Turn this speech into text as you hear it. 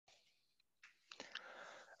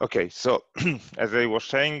Okay, so as I was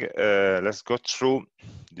saying, let's go through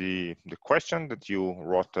the question that you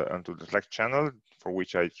wrote onto the Slack channel, for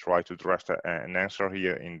which I try to draft an answer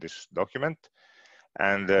here in this document,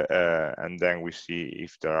 and then we see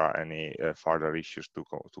if there are any further issues to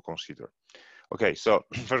consider. Okay, so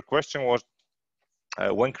first question was,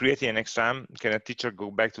 when creating an exam, can a teacher go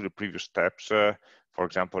back to the previous steps? For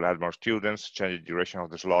example, add more students, change the duration of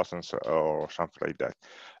the slots, and or something like that.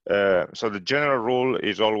 So the general rule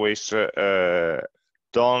is always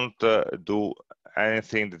don't do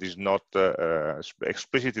anything that is not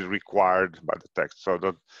explicitly required by the text. So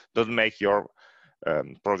don't make your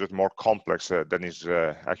project more complex than is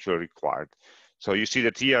actually required. So you see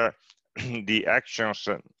that here the actions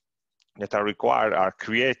that are required are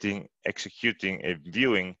creating, executing, and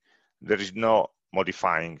viewing. There is no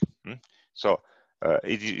modifying. So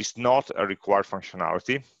it is not a required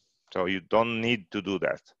functionality, so you don't need to do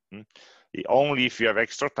that. Only if you have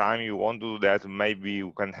extra time, you want to do that, maybe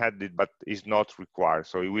you can add it, but it's not required.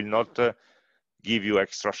 So it will not give you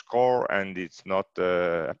extra score, and it's not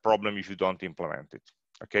a problem if you don't implement it.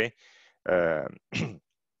 Okay.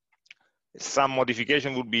 Some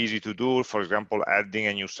modification would be easy to do, for example, adding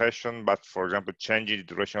a new session, but for example, changing the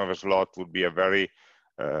duration of a slot would be a very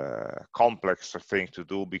complex thing to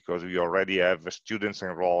do, because we already have students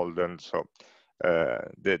enrolled. And so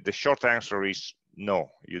the short answer is no,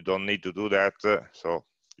 you don't need to do that, so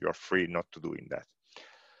you're free not to doing that.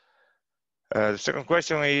 The second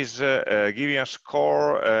question is, giving a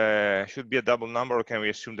score should be a double number, or can we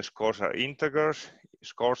assume the scores are integers?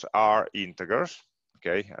 Scores are integers.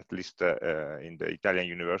 Okay, at least in the Italian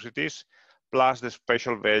universities, plus the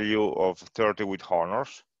special value of 30 with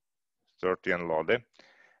honors, 30 and lode.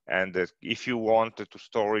 And if you want to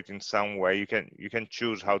store it in some way, you can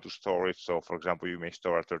choose how to store it. So for example, you may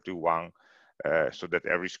store at 31, so that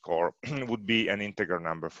every score would be an integer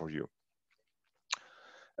number for you.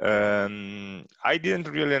 I didn't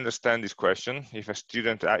really understand this question. If a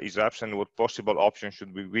student is absent, what possible option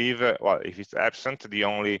should we give? Well, if it's absent, the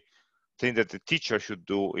only thing that the teacher should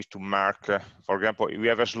do is to mark, for example, we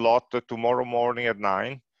have a slot tomorrow morning at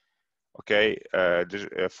 9, okay,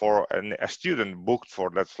 for a student booked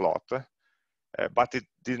for that slot, but it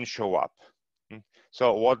didn't show up.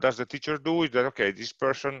 So what does the teacher do is that, okay, this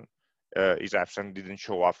person is absent, didn't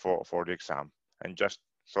show up for the exam, and just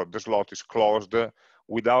so the slot is closed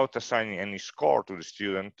without assigning any score to the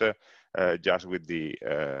student, just with the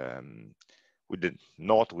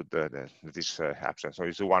note with this absence. So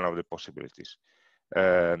it's one of the possibilities.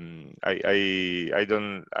 I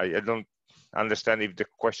don't understand if the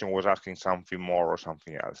question was asking something more or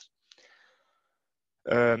something else.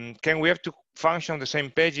 Can we have two functions on the same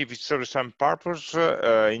page if it serves the same purpose?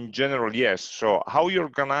 In general, yes. So how you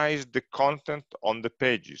organize the content on the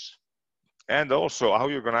pages, and also how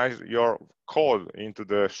you organize your code into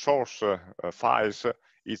the source files,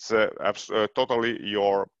 it's totally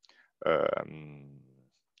your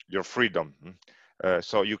freedom.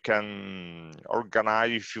 So you can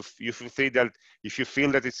organize if you feel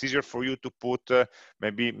that it's easier for you to put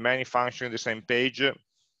maybe many functions in the same page,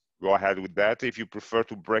 go ahead with that. If you prefer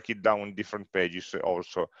to break it down in different pages,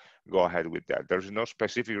 also go ahead with that. There's no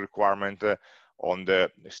specific requirement on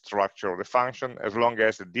the structure of the function, as long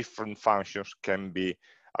as the different functions can be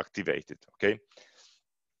activated. Okay.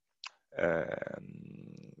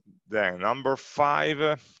 Then number 5,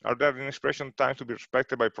 are there any expression time to be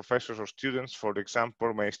respected by professors or students? For the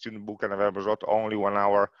example, may a student book an available slot only 1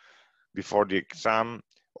 hour before the exam,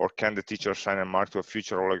 or can the teacher assign a mark to a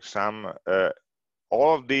future oral exam?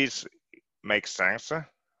 All of these make sense.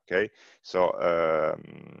 Okay, so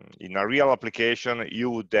in a real application, you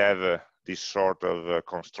would have this sort of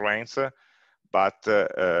constraints, but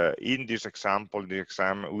in this example, the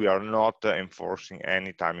exam, we are not enforcing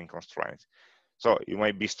any timing constraints. So it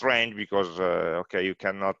might be strange because, okay, you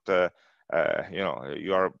cannot, you know,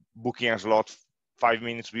 you are booking a slot 5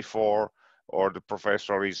 minutes before, or the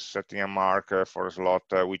professor is setting a mark for a slot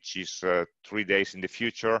which is 3 days in the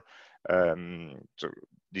future. So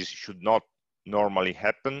this should not normally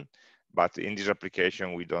happen, but in this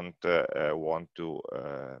application, we don't want to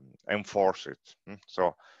enforce it.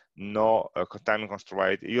 So no timing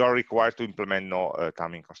constraint. You are required to implement no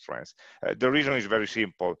timing constraints. The reason is very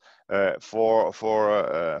simple. For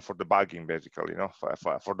debugging, basically, you know,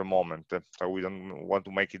 for the moment. So we don't want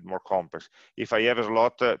to make it more complex. If I have a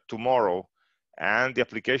slot tomorrow, and the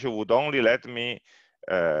application would only let me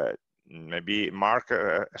maybe mark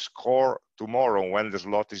a score tomorrow when the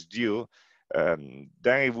slot is due,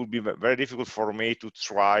 then it would be very difficult for me to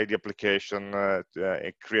try the application,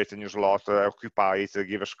 create a new slot, occupy it,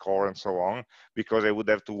 give a score, and so on, because I would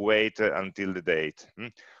have to wait until the date,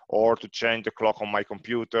 or to change the clock on my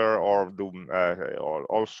computer, or do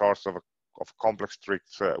all sorts of complex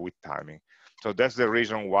tricks with timing. So that's the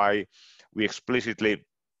reason why we explicitly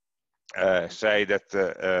say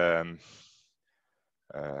that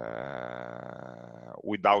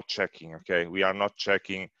without checking, okay? We are not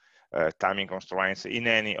checking timing constraints in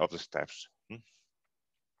any of the steps.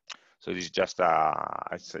 So it's just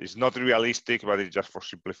it's not realistic, but it's just for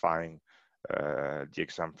simplifying the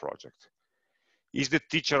exam project. Is the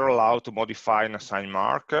teacher allowed to modify and assign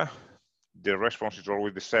mark? The response is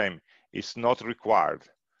always the same. It's not required.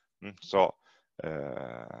 So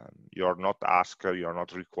you're not asked, you're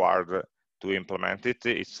not required to implement it.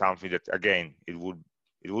 It's something that, again, it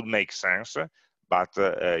would make sense, but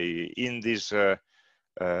in this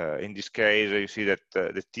case, you see that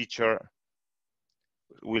the teacher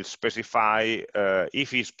will specify,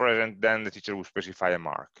 if he's present, then the teacher will specify a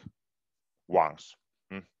mark once.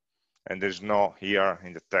 And there's no here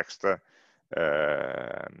in the text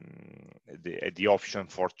the option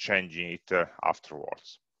for changing it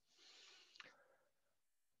afterwards.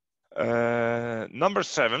 Number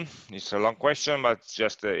 7 is a long question, but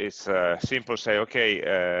just it's simple. Say, okay,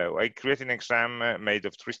 I create an exam made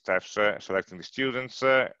of 3 steps: selecting the students,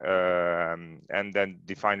 and then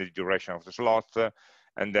define the duration of the slot,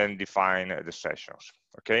 and then define the sessions.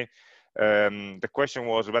 Okay. The question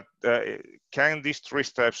was, but can these 3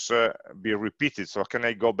 steps be repeated? So can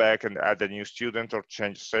I go back and add a new student, or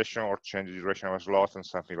change the session, or change the duration of a slot, and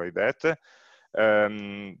something like that?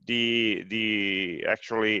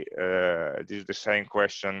 Actually, this is the same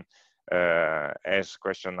question as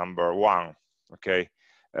question number 1. Okay,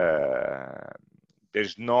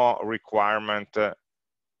 there's no requirement to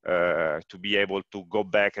be able to go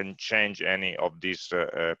back and change any of these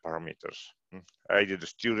parameters, either the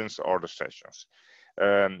students or the sessions.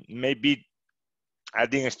 Maybe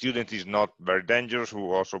adding a student is not very dangerous,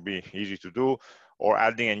 will also be easy to do, or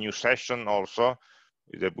adding a new session also,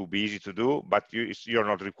 that would be easy to do, but you're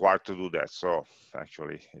not required to do that. So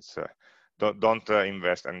actually, it's don't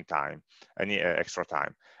invest any time, any extra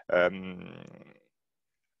time.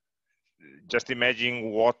 Just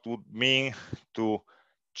imagine what would mean to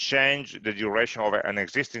change the duration of an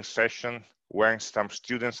existing session when some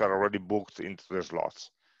students are already booked into the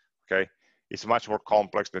slots. Okay, it's much more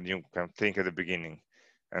complex than you can think at the beginning,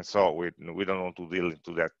 and so we don't want to deal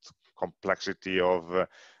into that complexity of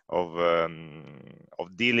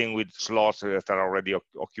dealing with slots that are already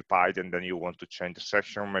occupied, and then you want to change the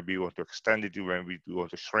session. Maybe you want to extend it, maybe you want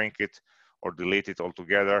to shrink it or delete it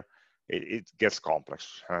altogether. It gets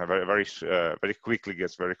complex, very quickly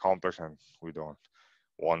gets very complex, and we don't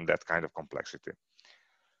want that kind of complexity.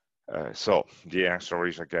 So the answer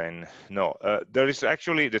is, again, no. There is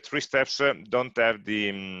actually, the 3 steps don't have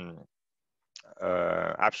the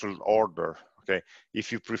absolute order. Okay,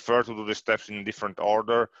 if you prefer to do the steps in a different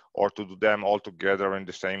order, or to do them all together in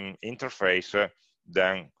the same interface,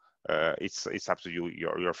 then it's up to you.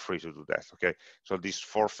 You're free to do that. Okay, so these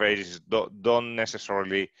 4 phases don't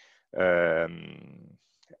necessarily are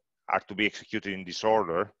to be executed in this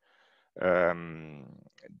order.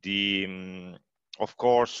 Of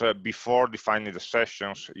course, before defining the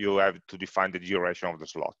sessions, you have to define the duration of the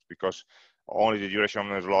slot, because only the duration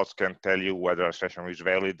of the slots can tell you whether a session is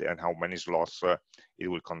valid and how many slots it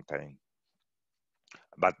will contain.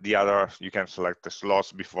 But the other, you can select the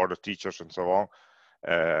slots before the teachers and so on.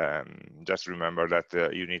 Just remember that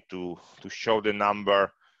you need to show the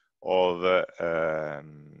number of the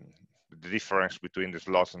difference between the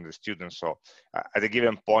slots and the students. So at a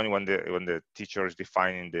given point, when the teacher is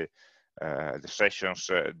defining the sessions,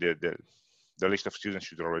 the list of students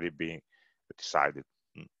should already be decided.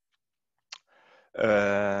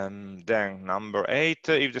 Then number 8,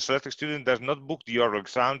 if the selected student does not book the oral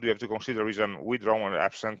exam, do you have to consider is withdrawn or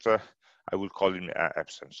absent? I will call him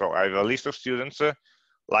absent. So I have a list of students,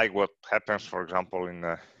 like what happens, for example,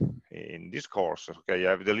 in this course. Okay, I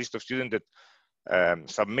have the list of students that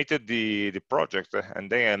submitted the project, and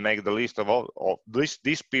then I make the list of all of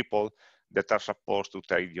these people that are supposed to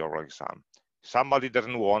take the oral exam. Somebody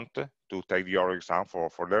doesn't want to take the oral exam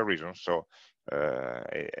for their reasons, so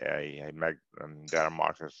I make their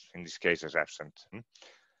markers in this case as absent.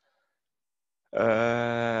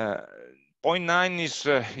 Point 9 is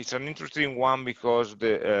it's an interesting one, because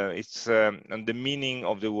it's the meaning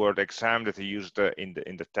of the word exam that I used in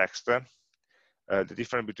the text. The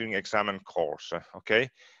difference between exam and course.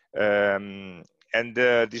 Okay, and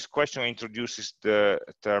this question introduces the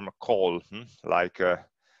term call, like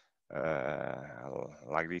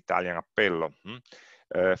like the Italian appello,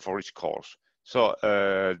 for each course. So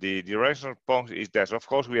the reference point is that, of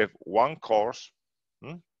course, we have one course,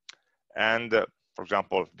 and for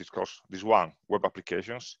example, this course, this one, web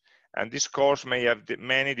applications, and this course may have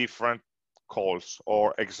many different calls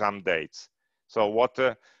or exam dates. So what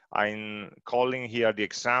I'm calling here the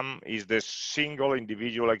exam is the single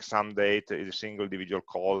individual exam date, is a single individual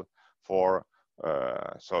call for,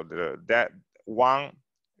 so that one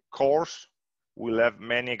course will have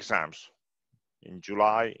many exams in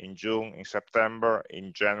July, in June, in September,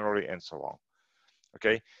 in January, and so on.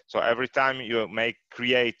 Okay, so every time you may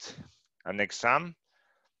create an exam,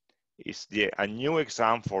 it's a new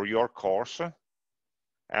exam for your course,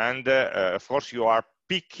 and of course you are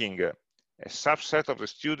picking a subset of the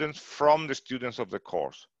students from the students of the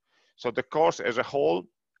course. So the course as a whole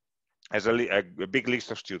has a big list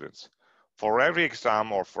of students. For every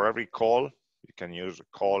exam or for every call, you can use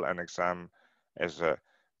call and exam as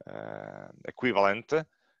equivalent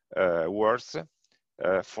words.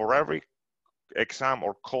 For every exam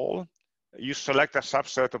or call, you select a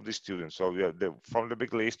subset of the students. So from the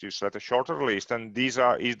big list, you select a shorter list, and is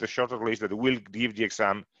the shorter list that will give the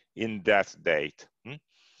exam in that date.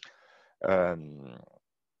 And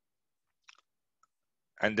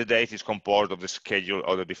the date is composed of the schedule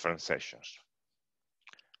of the different sessions.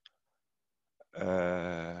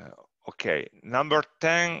 Okay, number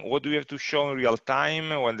 10, what do we have to show in real time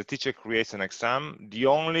when the teacher creates an exam? The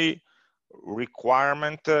only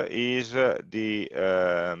requirement is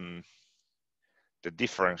the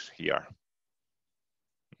difference here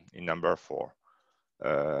in number 4.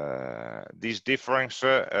 This difference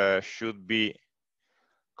should be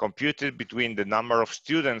computed between the number of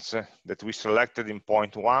students that we selected in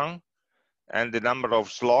point 1 and the number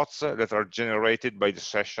of slots that are generated by the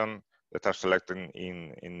session that are selected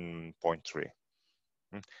in point 3.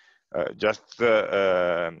 And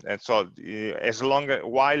so as long as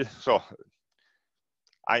so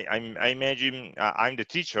I imagine I'm the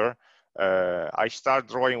teacher, I start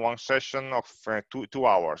drawing one session of 2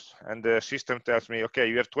 hours, and the system tells me, okay,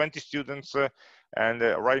 you have 20 students, and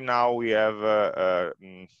right now we have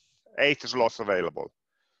 8 slots available.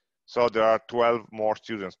 So there are 12 more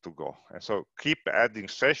students to go. And so keep adding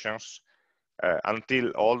sessions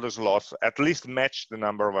until all the slots at least match the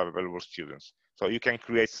number of available students. So you can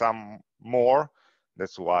create some more.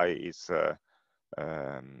 That's why it's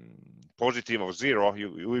positive of 0.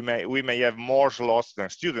 We may have more slots than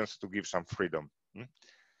students to give some freedom.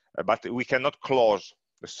 But we cannot close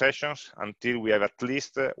the sessions until we have at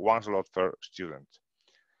least 1 slot per student.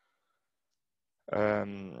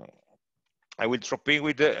 I will drop in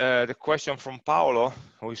with the question from Paolo,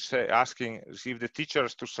 who is asking if the teacher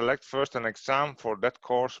is to select first an exam for that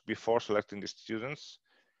course before selecting the students.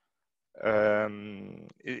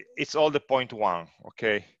 It's all the point 1,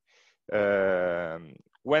 okay?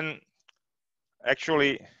 When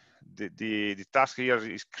actually the task here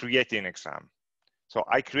is creating an exam. So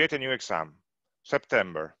I create a new exam,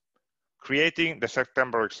 September, creating the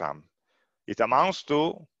September exam. It amounts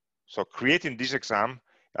to, so creating this exam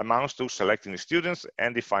amounts to selecting the students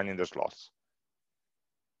and defining the slots.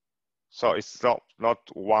 So it's not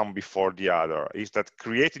one before the other. It's that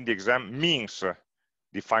creating the exam means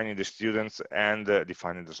defining the students and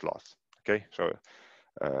defining the slots. Okay, so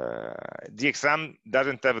the exam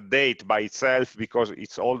doesn't have a date by itself because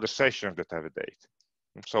it's all the sessions that have a date.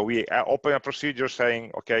 So we open a procedure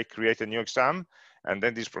saying, okay, create a new exam, and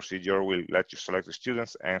then this procedure will let you select the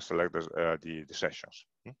students and select the sessions.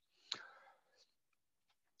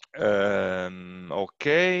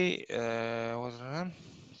 Okay,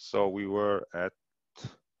 so we were at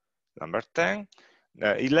number 10.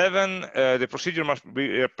 11, the procedure must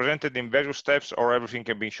be represented in various steps or everything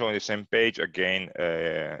can be shown on the same page. Again,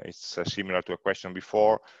 it's similar to a question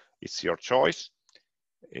before. It's your choice.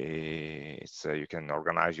 You can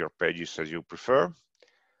organize your pages as you prefer.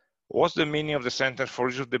 What's the meaning of the sentence? For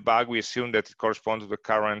each of the bug, we assume that it corresponds to the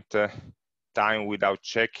current time without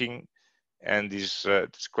checking. And this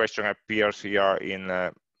question appears here in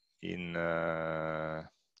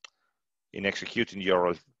executing the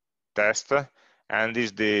oral test, and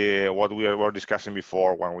is what we were discussing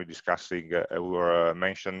before when we were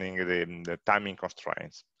mentioning the timing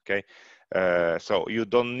constraints. Okay, so you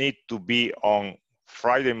don't need to be on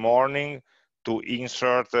Friday morning to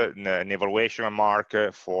insert an evaluation mark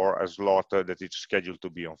for a slot that is scheduled to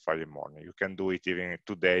be on Friday morning. You can do it even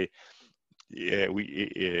today.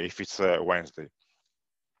 If it's Wednesday,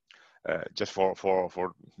 just for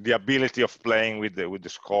the ability of playing with the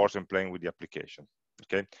scores and playing with the application.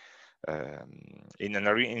 Okay, in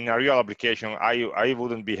a real application, I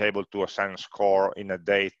wouldn't be able to assign a score in a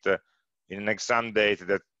date, in an exam date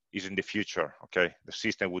that is in the future. Okay, the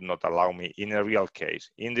system would not allow me in a real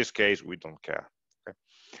case. In this case, we don't care. Okay.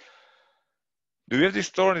 Do we have to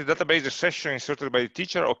store in the database the session inserted by the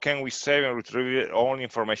teacher, or can we save and retrieve all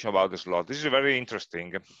information about the slot? This is very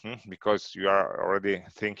interesting because you are already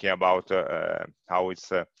thinking about how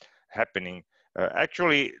it's happening.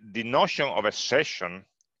 Actually, the notion of a session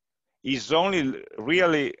is only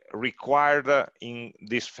really required in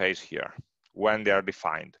this phase here when they are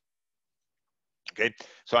defined. Okay,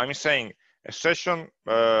 so I'm saying a session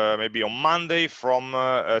maybe on Monday from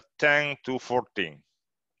 10 to 14.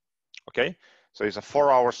 Okay, so it's a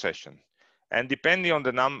 4-hour session, and depending on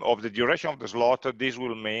the number of the duration of the slot, this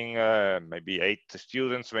will mean maybe 8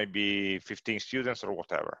 students, maybe 15 students, or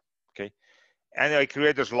whatever. Okay, and I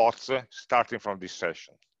create the slots starting from this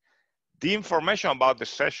session. The information about the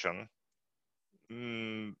session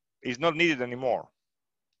is not needed anymore,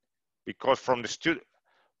 because from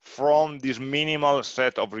this minimal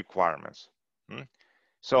set of requirements.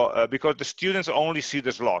 So because the students only see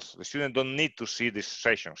the slots, the students don't need to see this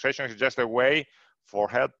session. Session is just a way for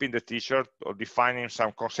helping the teacher or defining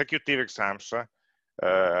some consecutive exams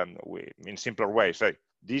in simpler ways. So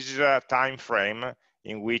this is a time frame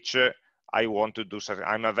in which I want to do something.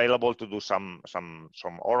 I'm available to do some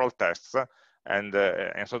oral tests, and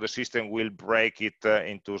so the system will break it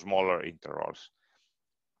into smaller intervals.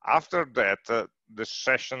 After that, the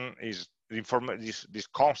session is this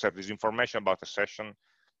concept, this information about the session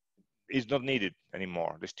is not needed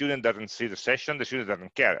anymore. The student doesn't see the session, the student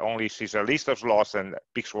doesn't care, only sees a list of slots and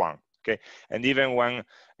picks one. Okay, and even when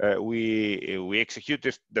we execute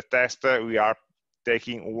the test, we are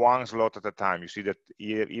taking one slot at a time. You see that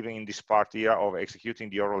here, even in this part here of executing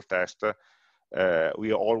the oral test,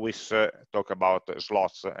 we always talk about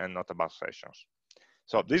slots and not about sessions.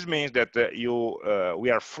 So this means that we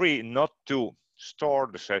are free not to store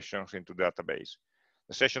the sessions into the database.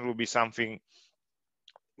 The session will be something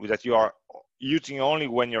that you are using only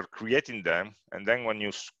when you're creating them, and then when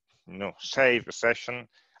you save a session,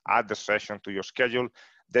 add the session to your schedule,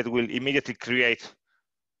 that will immediately create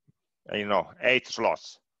 8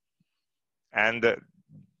 slots, and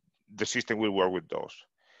the system will work with those.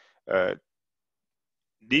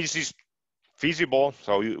 This is feasible,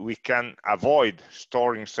 so we can avoid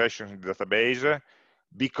storing sessions in the database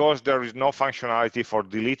because there is no functionality for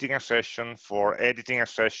deleting a session, for editing a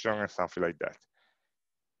session, and something like that.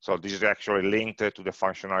 So this is actually linked to the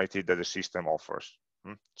functionality that the system offers.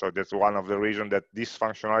 So that's one of the reasons that this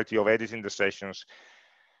functionality of editing the sessions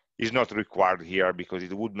is not required here, because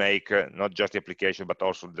it would make not just the application but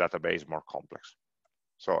also the database more complex.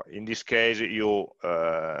 So in this case, you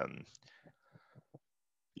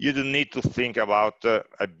don't need to think about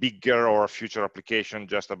a bigger or a future application,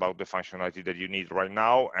 just about the functionality that you need right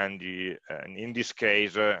now. And in this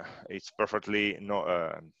case, it's perfectly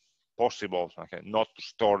possible, okay, not to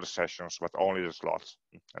store the sessions, but only the slots.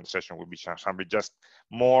 And the session will be something just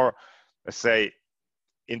more, let's say,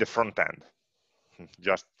 in the front end,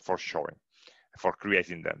 just for showing, for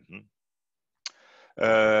creating them.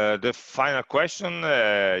 The final question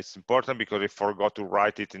is important because I forgot to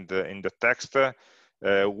write it in the text.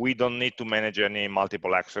 We don't need to manage any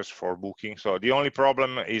multiple access for booking. So the only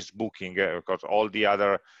problem is booking, because all the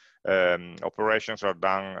other operations are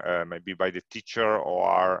done maybe by the teacher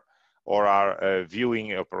or are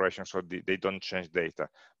viewing operations, so they don't change data.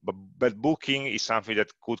 But booking is something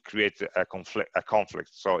that could create a conflict.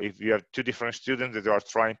 So if you have 2 different students that are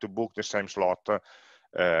trying to book the same slot,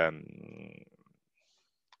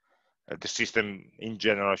 the system in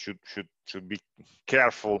general should be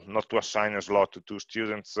careful not to assign a slot to 2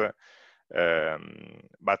 students.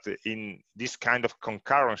 But in this kind of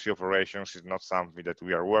concurrency operations is not something that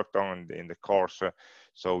we are worked on in the course,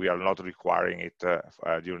 so we are not requiring it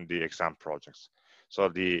during the exam projects. So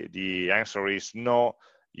the answer is no,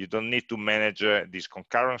 you don't need to manage this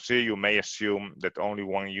concurrency. You may assume that only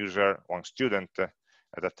one student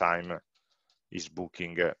at a time is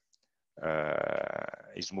booking a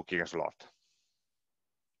slot.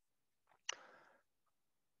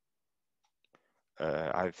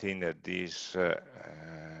 I think that this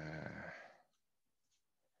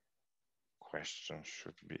question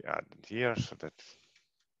should be added here, so that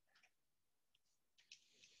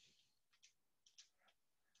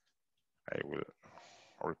I will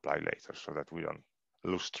reply later, so that we don't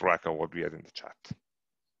lose track of what we had in the chat.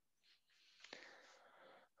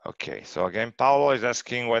 Okay, so again, Paolo is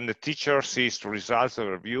asking, when the teacher sees the results of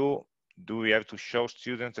review, do we have to show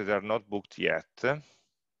students that are not booked yet?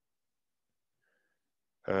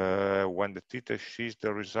 when the teacher sees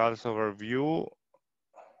the results overview,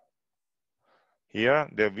 here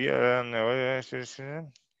the view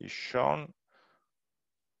is shown,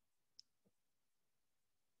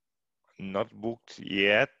 not booked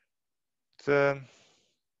yet. Well,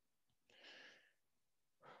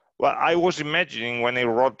 I was imagining when I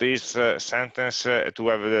wrote this sentence to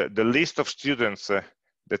have the list of students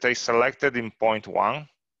that I selected in point 1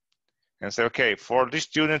 and say, okay, for this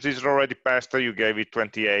student is already passed, you gave it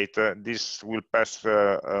 28, this will pass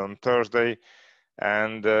on Thursday,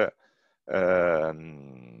 and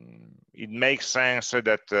it makes sense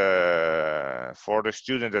that for the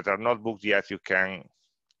students that are not booked yet, you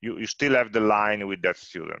still have the line with that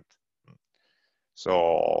student.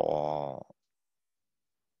 So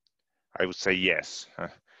I would say yes.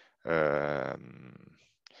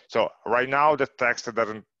 So right now the text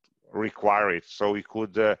doesn't require it, so we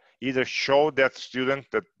could either show that student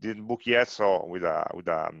that didn't book yet, so with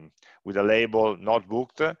a label not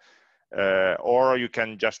booked, or you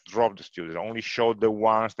can just drop the student, only show the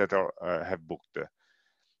ones that have booked.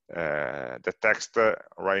 The text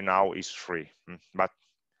right now is free, but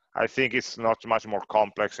I think it's not much more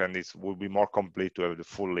complex, and it will be more complete to have the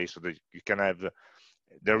full list so that you can have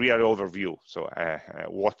the real overview. So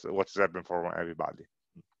what's happened for everybody.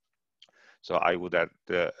 So I would add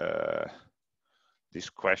this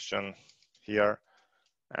question here,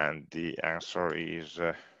 and the answer is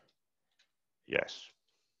yes.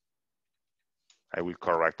 I will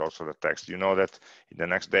correct also the text. You know that in the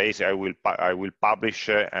next days I will publish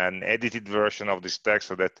an edited version of this text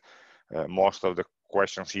so that most of the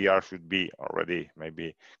questions here should be already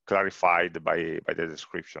maybe clarified by the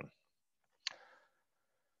description.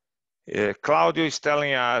 Claudio is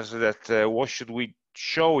telling us that what should we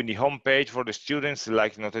show in the home page for the students,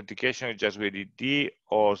 like an authentication just with ID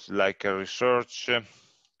or like a research.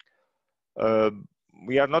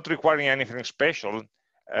 We are not requiring anything special.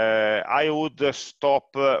 I would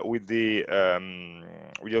stop with the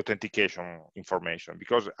authentication information,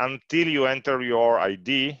 because until you enter your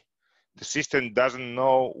ID, the system doesn't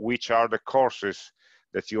know which are the courses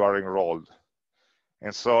that you are enrolled,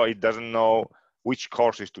 and so it doesn't know which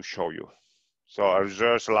courses to show you. So a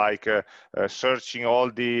research like searching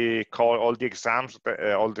all the exams,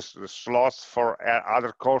 all the slots for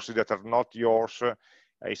other courses that are not yours,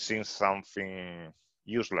 I think something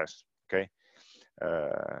useless. Okay,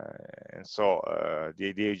 and so the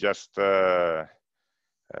idea is just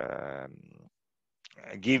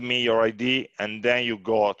give me your ID, and then you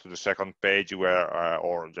go to the second page where,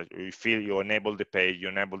 or you feel you enable the page, you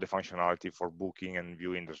enable the functionality for booking and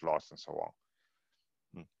viewing the slots and so on.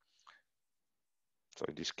 So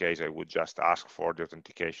in this case, I would just ask for the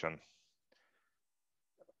authentication,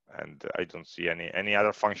 and I don't see any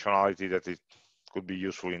other functionality that it could be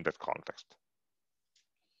useful in that context.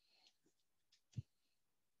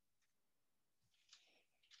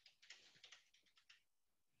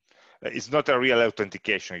 It's not a real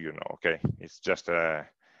authentication, you know, okay? It's just an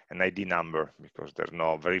ID number, because there's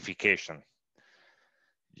no verification.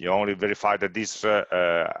 You only verify that this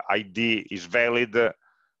ID is valid,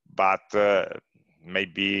 but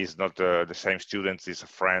maybe it's not the same student, is a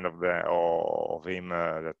friend of him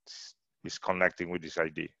that is connecting with this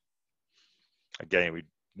ID. Again,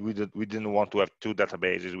 we didn't want to have two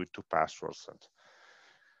databases with two passwords.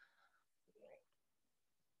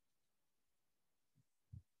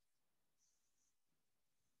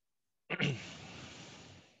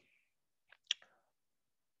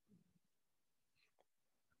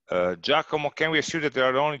 Giacomo, can we assume that there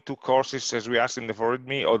are only two courses as we asked in the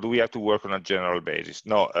README, or do we have to work on a general basis?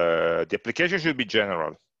 No, the application should be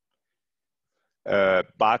general,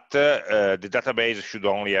 but the database should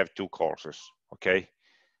only have two courses. Okay.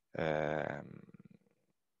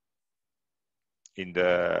 In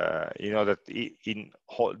the, you know, that in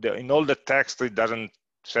all the text, it doesn't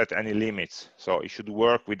set any limits, so it should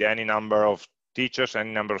work with any number of teachers,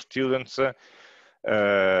 any number of students.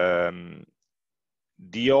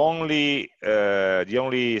 The only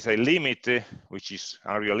say limit, which is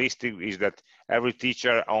unrealistic, is that every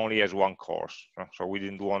teacher only has one course. So we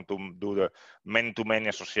didn't want to do the many-to-many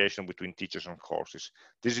association between teachers and courses.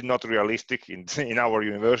 This is not realistic in our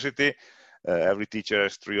university. Every teacher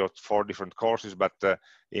has 3 or 4 different courses, but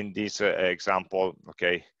in this example,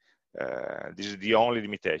 okay, this is the only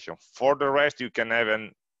limitation. For the rest, you can have a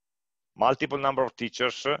multiple number of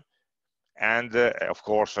teachers, and of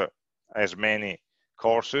course as many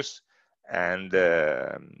courses, and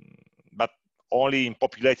but only in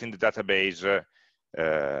populating the database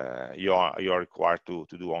you are required to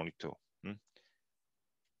do only 2.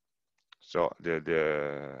 So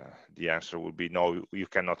the answer would be no, you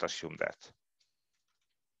cannot assume that.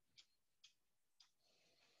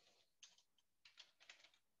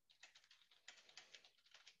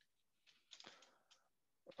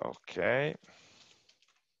 Okay.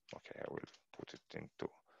 Okay, I will put it into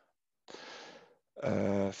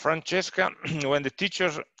Francesca. When the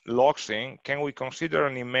teacher logs in, can we consider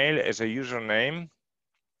an email as a username,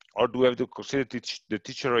 or do we have to consider the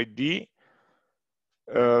teacher ID?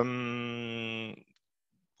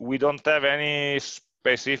 We don't have any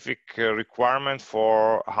specific requirement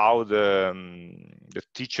for how the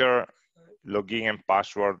teacher login and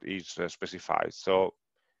password is specified. So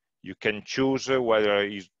you can choose whether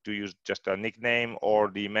to use just a nickname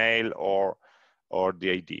or the email or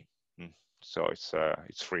the ID. So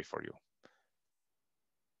it's free for you.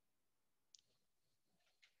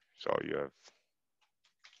 So you have.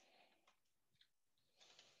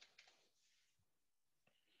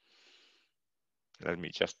 Let me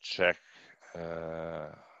just check.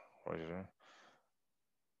 What is it?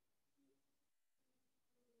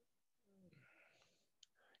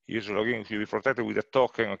 User login will be protected with a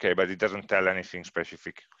token. Okay, but it doesn't tell anything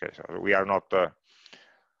specific. Okay, so we are not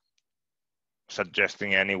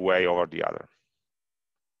suggesting any way over the other.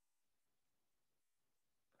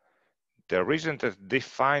 There isn't a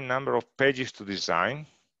defined number of pages to design.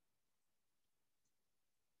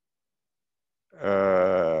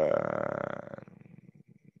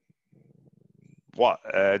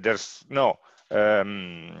 There's no.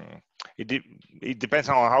 It depends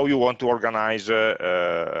on how you want to organize.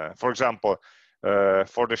 For example,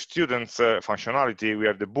 for the students' functionality, we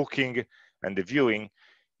have the booking and the viewing.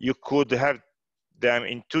 You could have them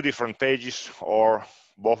in two different pages or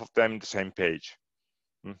both of them in the same page.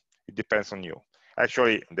 It depends on you.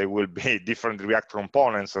 Actually, they will be different React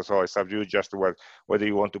components, so it's up to you just whether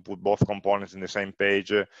you want to put both components in the same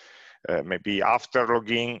page. Maybe after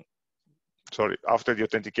login, after the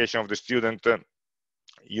authentication of the student,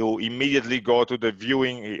 you immediately go to the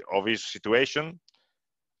viewing of his situation,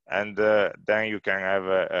 and then you can have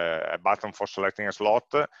a button for selecting a slot,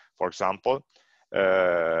 for example,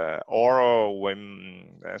 or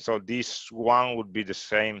so this one would be the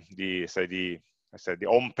same. The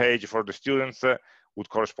home page for the students would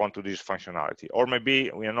correspond to this functionality, or maybe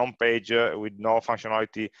an home page with no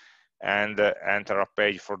functionality and enter a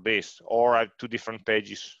page for this, or have two different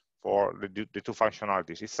pages for the two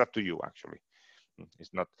functionalities. It's up to you, actually.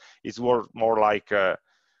 It's more like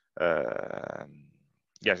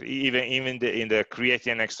yes, even in the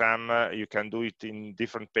creating an exam, you can do it in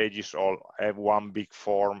different pages, or have one big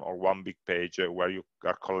form or one big page where you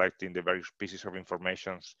are collecting the various pieces of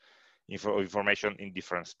information in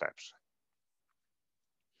different steps.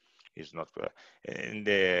 It's not in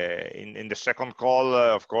the second call.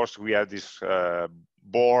 Of course, we had this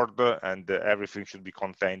board, and everything should be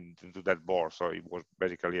contained into that board. So it was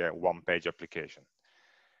basically a one-page application.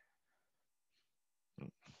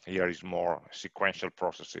 Here is more sequential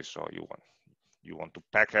processes. So you want to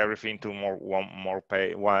pack everything to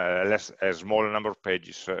a smaller number of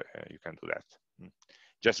pages. You can do that.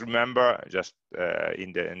 Just remember,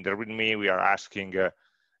 in the README, we are asking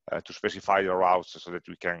to specify the routes so that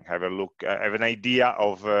we can have a look, have an idea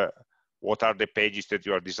of what are the pages that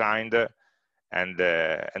you are designed, and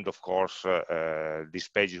of course these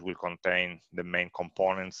pages will contain the main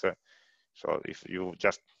components. So if you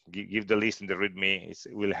just give the list in the README,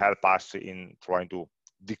 it will help us in trying to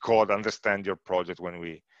decode, understand your project when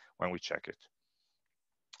we check it.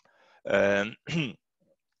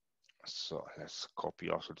 So let's copy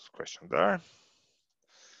also this question there,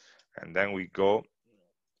 and then we go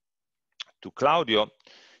to Claudio.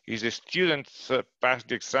 Is a student passed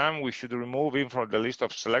the exam, we should remove him from the list of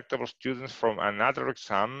selectable students from another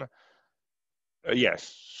exam?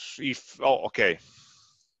 Yes. Okay.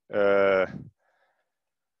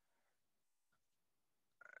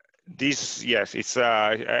 Yes, it's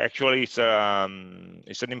actually it's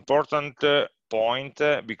an important point,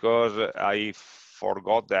 because I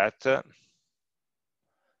forgot that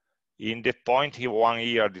in the point here 1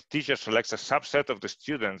 year, the teacher selects a subset of the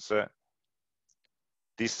students.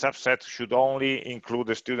 This subset should only include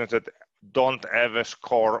the students that don't have a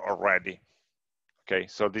score already. Okay,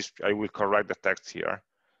 so this, I will correct the text here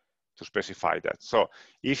to specify that. So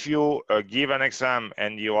if you give an exam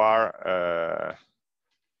and you are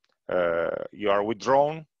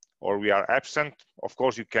withdrawn or we are absent, of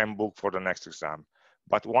course you can book for the next exam.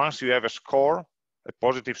 But once you have a score, a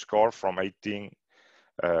positive score from 18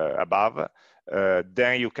 above,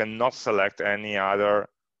 then you cannot select any other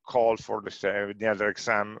call for the other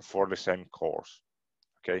exam for the same course.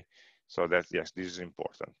 Okay, so that, yes, this is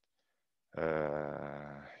important.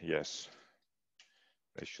 Yes,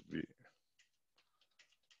 they should be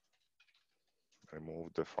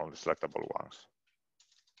removed from the selectable ones.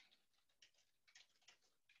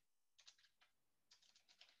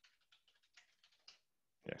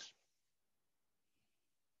 Yes.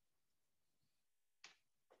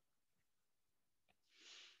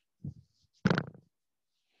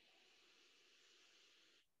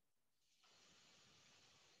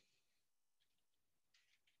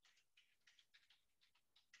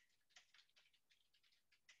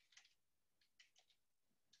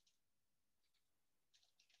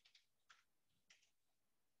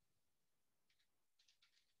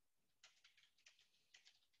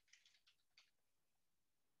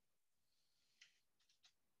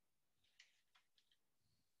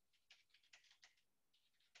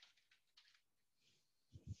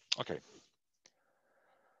 Okay.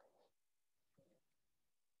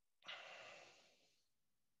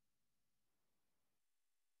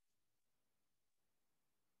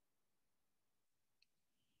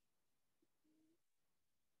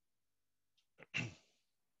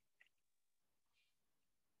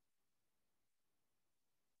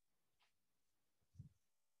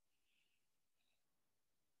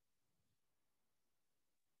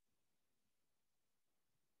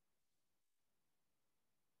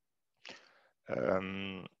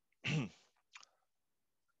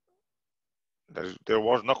 There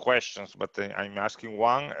was no questions, but I'm asking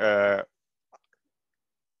one. Are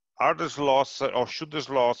the slots, or should the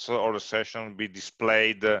slots or the session be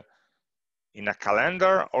displayed in a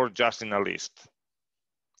calendar or just in a list?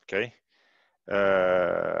 Okay.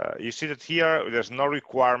 You see that here there's no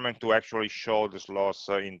requirement to actually show the slots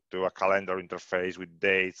into a calendar interface with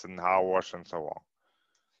dates and hours and so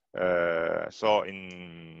on. So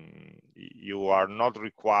you are not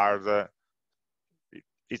required.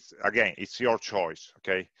 It's your choice,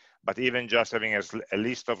 okay? But even just having a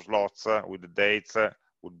list of slots with the dates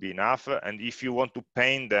would be enough. And if you want to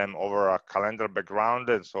paint them over a calendar background,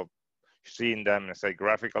 and so seeing them, let's say,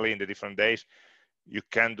 graphically in the different days, you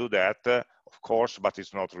can do that, of course, but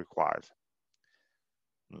it's not required.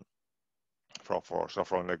 So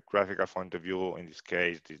from the graphical point of view, in this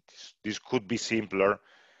case, this could be simpler,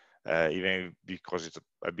 even because it's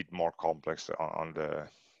a bit more complex on the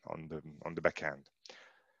back end.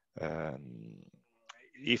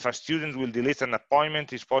 If a student will delete an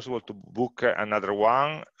appointment, it's possible to book another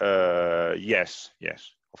one. Yes,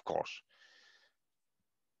 of course.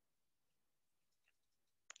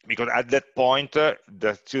 Because at that point,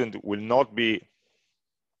 the student will not be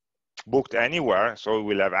booked anywhere, so we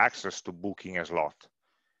will have access to booking a slot,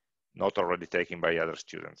 not already taken by other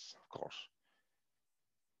students, of course.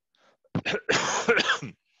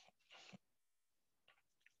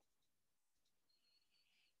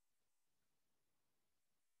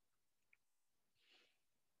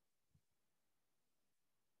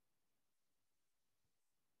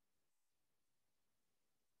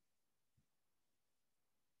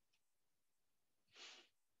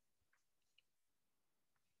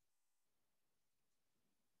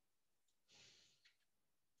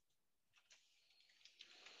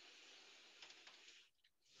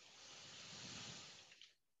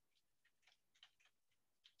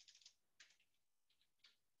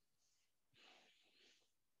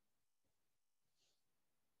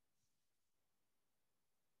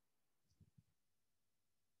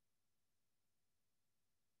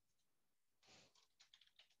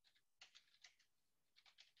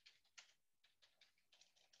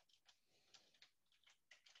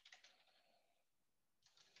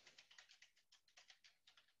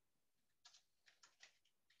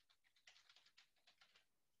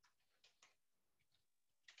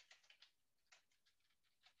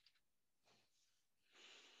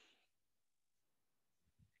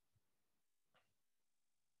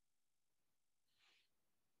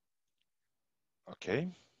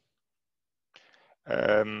 Okay.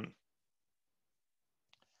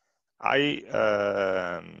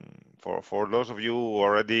 For those of you who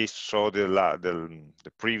already saw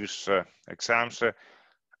the previous exams,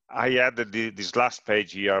 I added this last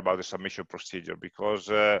page here about the submission procedure because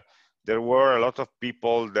there were a lot of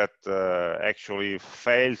people that actually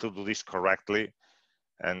failed to do this correctly,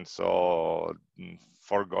 and so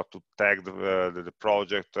forgot to tag the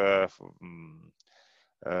project,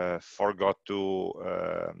 forgot to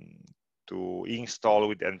install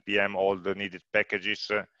with npm all the needed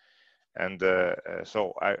packages, and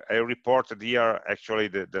so I reported here actually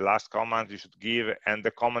the last comment you should give and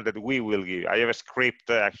the comment that we will give. I have a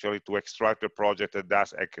script actually to extract the project that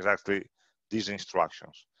does exactly these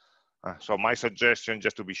instructions. So my suggestion,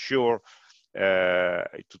 just to be sure,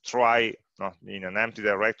 to try in an empty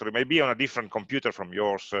directory, maybe on a different computer from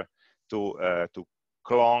yours, to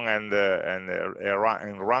clone and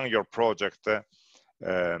run your project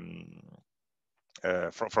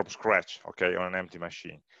from scratch, okay, on an empty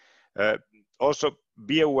machine. Also,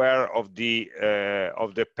 be aware of the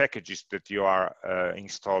packages that you are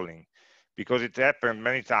installing, because it happened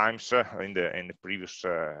many times in the previous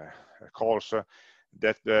calls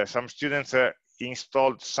that some students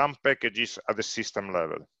installed some packages at the system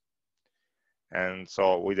level, and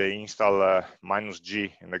so with the install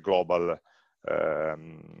 -g in the global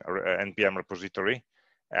npm repository,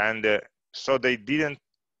 and so they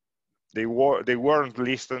weren't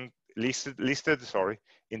listed sorry,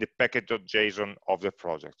 in the package.json of the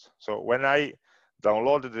project. So when I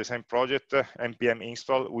downloaded the same project, npm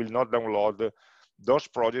install will not download those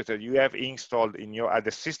projects that you have installed at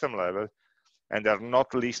the system level, and they're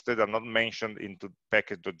not listed, are not mentioned into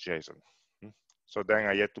package.json. So then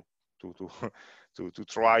I had to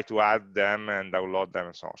try to add them and download them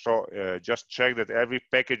and so on. So just check that every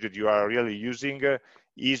package that you are really using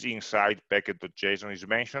is inside package.json is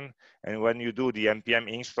mentioned, and when you do the npm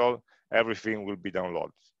install, everything will be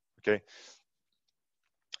downloaded. Okay.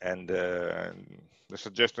 And the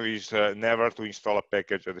suggestion is never to install a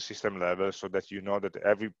package at the system level, so that you know that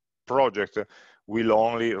every project will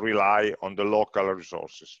only rely on the local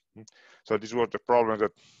resources. So this was the problem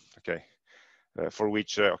that, okay, for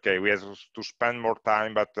which, okay, we had to spend more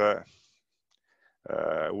time, but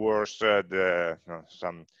worse, there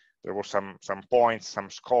were some points, some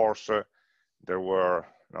scores, there were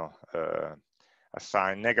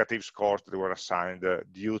assigned negative scores that were assigned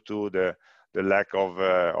due to the lack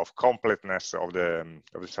of completeness of the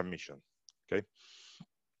submission. Okay.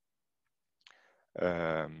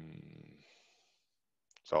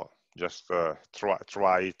 So just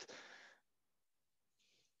try it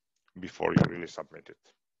before you really submit it.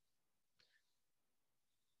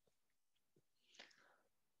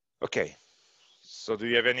 Okay. So do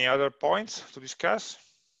you have any other points to discuss?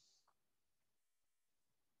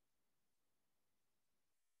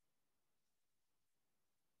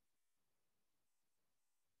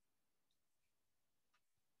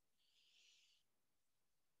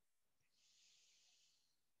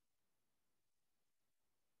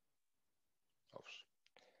 Oops.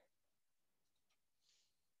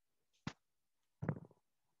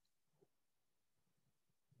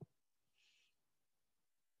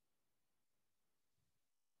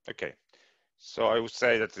 Okay, so I would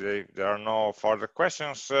say that there are no further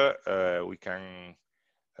questions. We can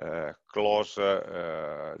close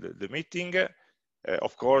the meeting.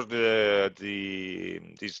 Of course, the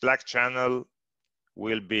Slack channel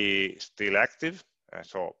will be still active,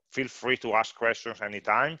 so feel free to ask questions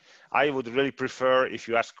anytime. I would really prefer if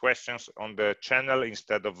you ask questions on the channel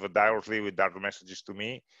instead of directly with direct messages to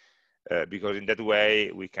me, because in that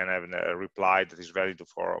way we can have a reply that is valid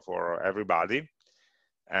for everybody.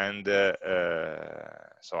 And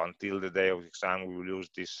so until the day of the exam, we will use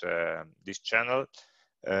this channel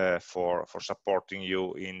for supporting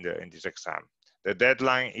you in this exam. The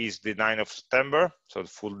deadline is the 9th of September, so the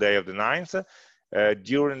full day of the 9th.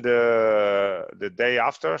 During the day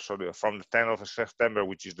after, so from the 10th of September,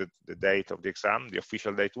 which is the date of the exam, the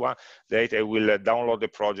official date, I will download the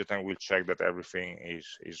project and we'll check that everything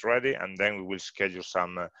is ready, and then we will schedule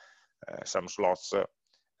some slots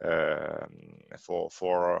for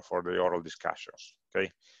the oral discussions.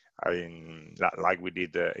 Okay, like we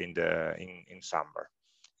did in the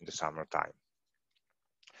summertime.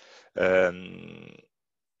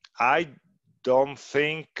 I don't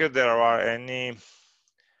think there are any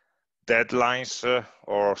deadlines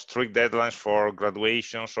or strict deadlines for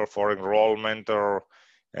graduations or for enrollment or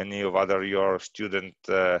any of other your student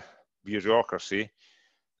bureaucracy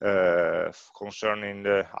concerning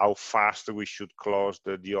how fast we should close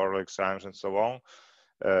the oral exams and so on.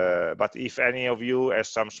 But if any of you has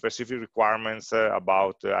some specific requirements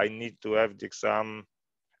about I need to have the exam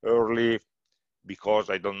early because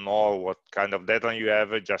I don't know what kind of deadline you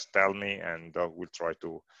have, just tell me and we'll try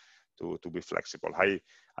to be flexible.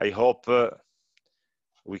 I hope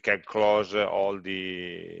we can close all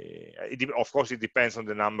the, of course it depends on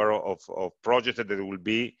the number of projects that there will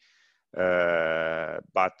be,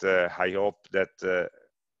 but I hope that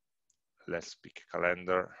let's pick a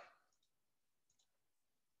calendar.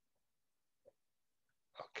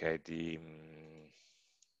 Okay,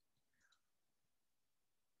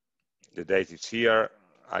 the date is here.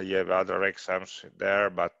 I have other exams there,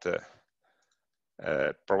 but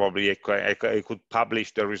probably I could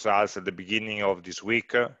publish the results at the beginning of this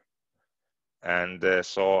week, and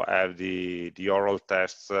so have the oral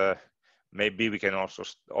tests. Maybe we can also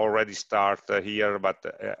already start here, but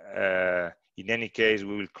in any case,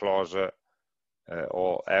 we will close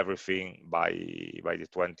everything by the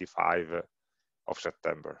 25th of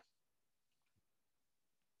September.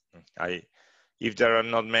 If there are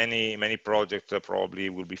not many projects, probably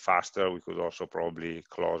will be faster. We could also probably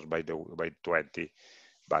close by 20,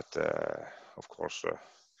 but of course,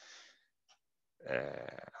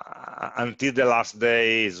 until the last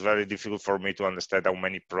day, it's very difficult for me to understand how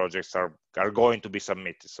many projects are going to be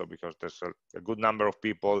submitted. So because there's a good number of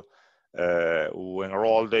people who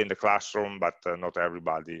enrolled in the classroom, but not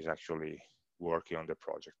everybody is actually working on the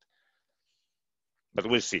project. But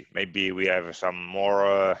we'll see. Maybe we have some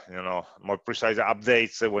more, more precise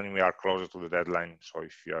updates when we are closer to the deadline. So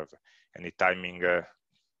if you have any timing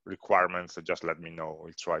requirements, just let me know.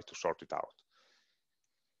 We'll try to sort it out.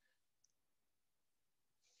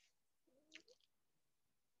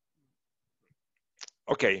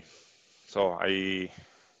 Okay, so I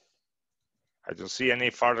don't see any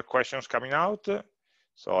further questions coming out.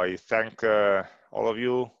 So I thank all of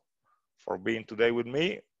you for being today with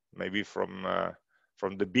me, maybe from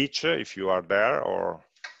the beach if you are there, or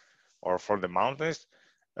from the mountains.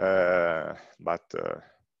 But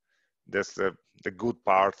that's the good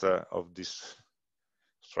part of this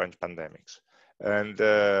strange pandemics. And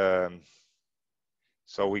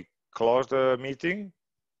so we close the meeting,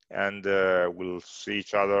 and we'll see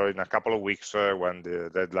each other in a couple of weeks when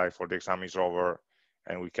the deadline for the exam is over,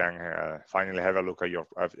 and we can finally have a look at your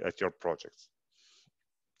projects.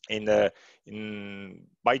 By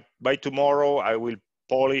tomorrow, I will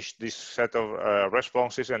polish this set of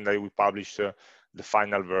responses, and I will publish the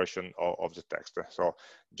final version of the text. So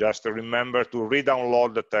just remember to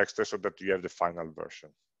re-download the text so that you have the final version.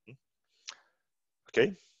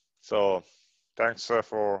 Okay, so thanks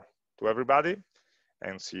to everybody,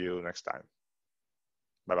 and see you next time.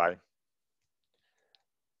 Bye-bye.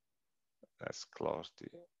 Let's close the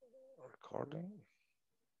recording.